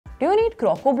Do you need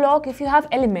Crocoblock if you have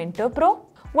Elementor Pro?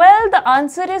 Well, the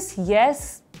answer is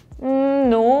yes,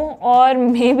 no, or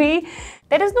maybe.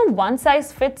 There is no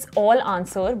one-size-fits-all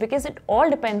answer because it all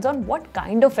depends on what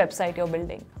kind of website you're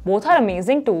building. Both are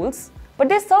amazing tools, but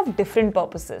they serve different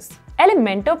purposes.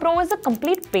 Elementor Pro is a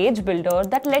complete page builder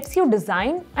that lets you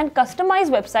design and customize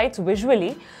websites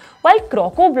visually, while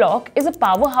Crocoblock is a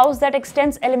powerhouse that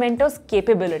extends Elementor's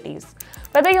capabilities,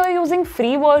 whether you're using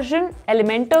free version,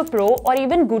 Elementor Pro, or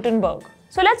even Gutenberg.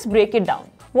 So let's break it down.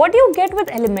 What do you get with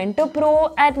Elementor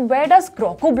Pro and where does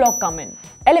Crocoblock come in?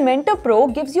 Elementor Pro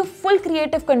gives you full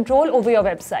creative control over your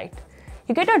website.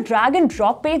 You get a drag and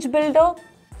drop page builder,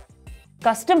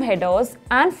 custom headers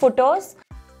and footers,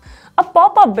 a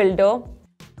pop-up builder,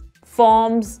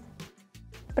 forms,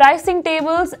 pricing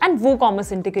tables, and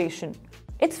WooCommerce integration.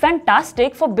 It's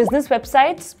fantastic for business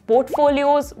websites,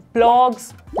 portfolios,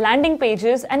 blogs, landing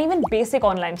pages, and even basic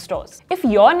online stores. If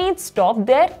your needs stop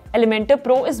there, Elementor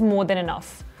Pro is more than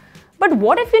enough. But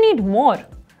what if you need more?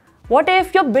 What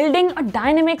if you're building a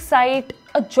dynamic site,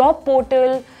 a job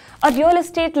portal, a real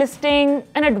estate listing,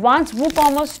 an advanced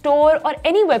WooCommerce store, or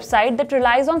any website that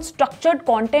relies on structured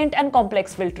content and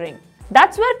complex filtering?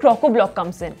 That's where Crocoblock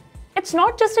comes in. It's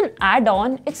not just an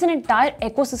add-on, it's an entire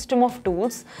ecosystem of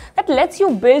tools that lets you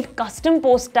build custom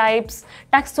post types,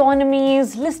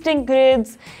 taxonomies, listing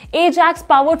grids,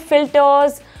 Ajax-powered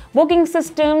filters, booking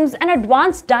systems, and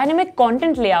advanced dynamic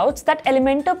content layouts that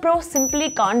Elementor Pro simply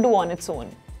can't do on its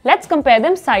own. Let's compare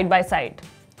them side by side.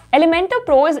 Elementor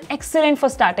Pro is excellent for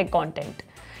static content.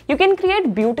 You can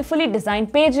create beautifully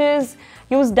designed pages,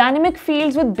 use dynamic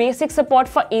fields with basic support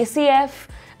for ACF,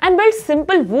 and build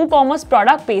simple WooCommerce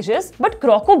product pages, but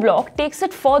Crocoblock takes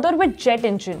it further with Jet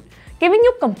Engine, giving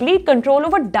you complete control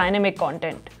over dynamic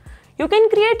content. You can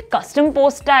create custom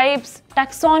post types,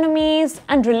 taxonomies,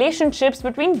 and relationships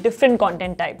between different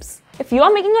content types. If you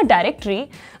are making a directory,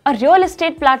 a real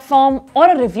estate platform, or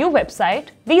a review website,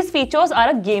 these features are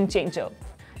a game changer.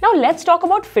 Now let's talk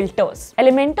about filters.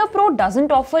 Elementor Pro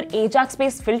doesn't offer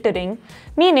Ajax-based filtering,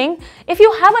 meaning if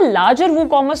you have a larger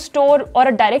WooCommerce store or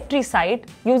a directory site,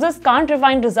 users can't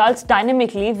refine results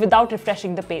dynamically without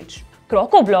refreshing the page.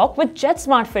 Crocoblock with Jet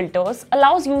Smart filters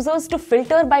allows users to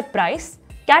filter by price,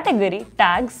 category,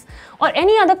 tags, or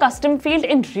any other custom field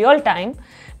in real time,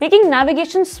 making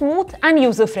navigation smooth and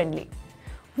user-friendly.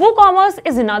 WooCommerce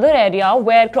is another area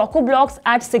where Crocoblock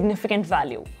adds significant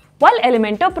value. While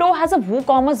Elementor Pro has a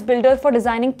WooCommerce builder for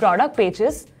designing product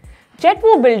pages,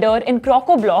 JetWoo Builder in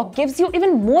Crocoblock gives you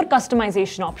even more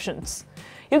customization options.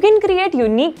 You can create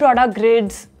unique product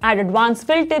grids, add advanced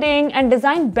filtering, and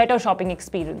design better shopping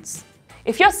experience.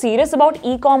 If you're serious about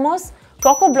e-commerce,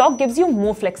 Crocoblock gives you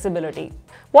more flexibility.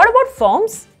 What about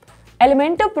forms?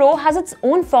 Elementor Pro has its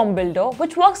own form builder,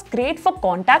 which works great for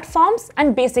contact forms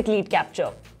and basic lead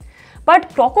capture.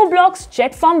 But Crocoblock's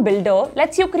Jet Form Builder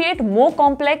lets you create more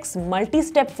complex,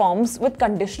 multi-step forms with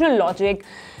conditional logic,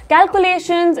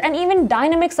 calculations, and even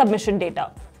dynamic submission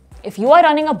data. If you are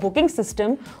running a booking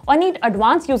system or need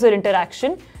advanced user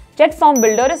interaction, Jet Form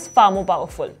Builder is far more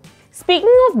powerful.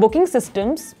 Speaking of booking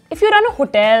systems, if you run a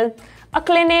hotel, a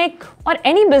clinic, or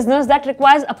any business that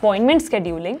requires appointment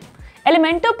scheduling,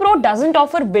 Elementor Pro doesn't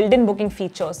offer built-in booking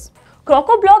features.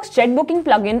 Crocoblock's Jet Booking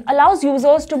plugin allows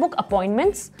users to book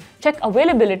appointments, check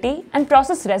availability, and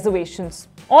process reservations,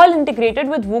 all integrated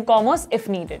with WooCommerce if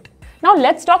needed. Now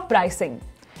let's talk pricing.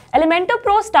 Elementor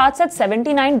Pro starts at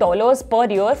 $79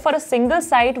 per year for a single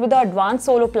site with the advanced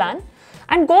solo plan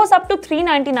and goes up to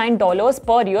 $399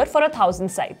 per year for 1,000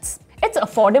 sites. It's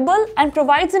affordable and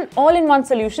provides an all-in-one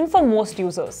solution for most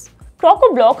users.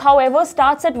 Crocoblock, however,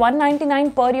 starts at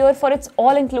 $199 per year for its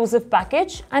all-inclusive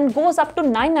package and goes up to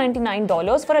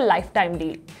 $999 for a lifetime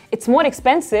deal. It's more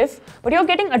expensive, but you're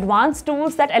getting advanced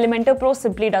tools that Elementor Pro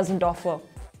simply doesn't offer.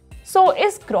 So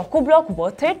is Crocoblock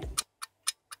worth it?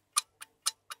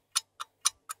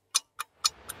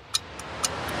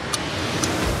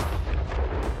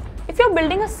 If you're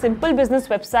building a simple business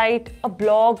website, a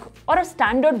blog, or a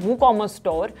standard WooCommerce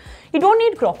store, you don't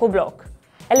need Crocoblock.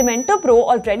 Elementor Pro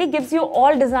already gives you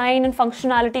all design and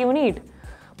functionality you need.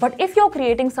 But if you're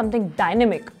creating something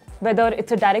dynamic, whether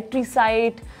it's a directory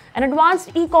site, an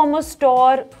advanced e-commerce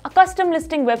store, a custom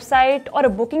listing website, or a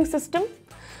booking system,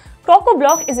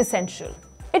 Crocoblock is essential.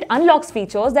 It unlocks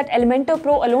features that Elementor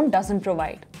Pro alone doesn't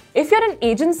provide. If you're an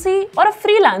agency or a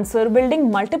freelancer building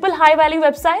multiple high-value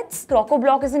websites,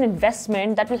 Crocoblock is an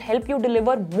investment that will help you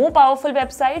deliver more powerful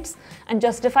websites and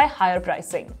justify higher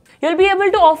pricing. You'll be able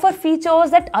to offer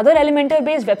features that other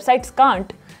Elementor-based websites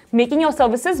can't, making your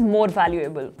services more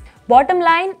valuable. Bottom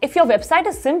line, if your website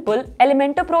is simple,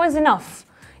 Elementor Pro is enough.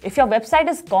 If your website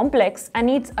is complex and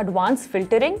needs advanced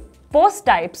filtering, post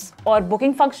types, or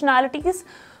booking functionalities,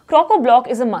 Crocoblock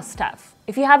is a must-have.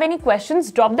 If you have any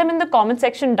questions, drop them in the comment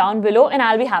section down below and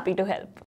I'll be happy to help.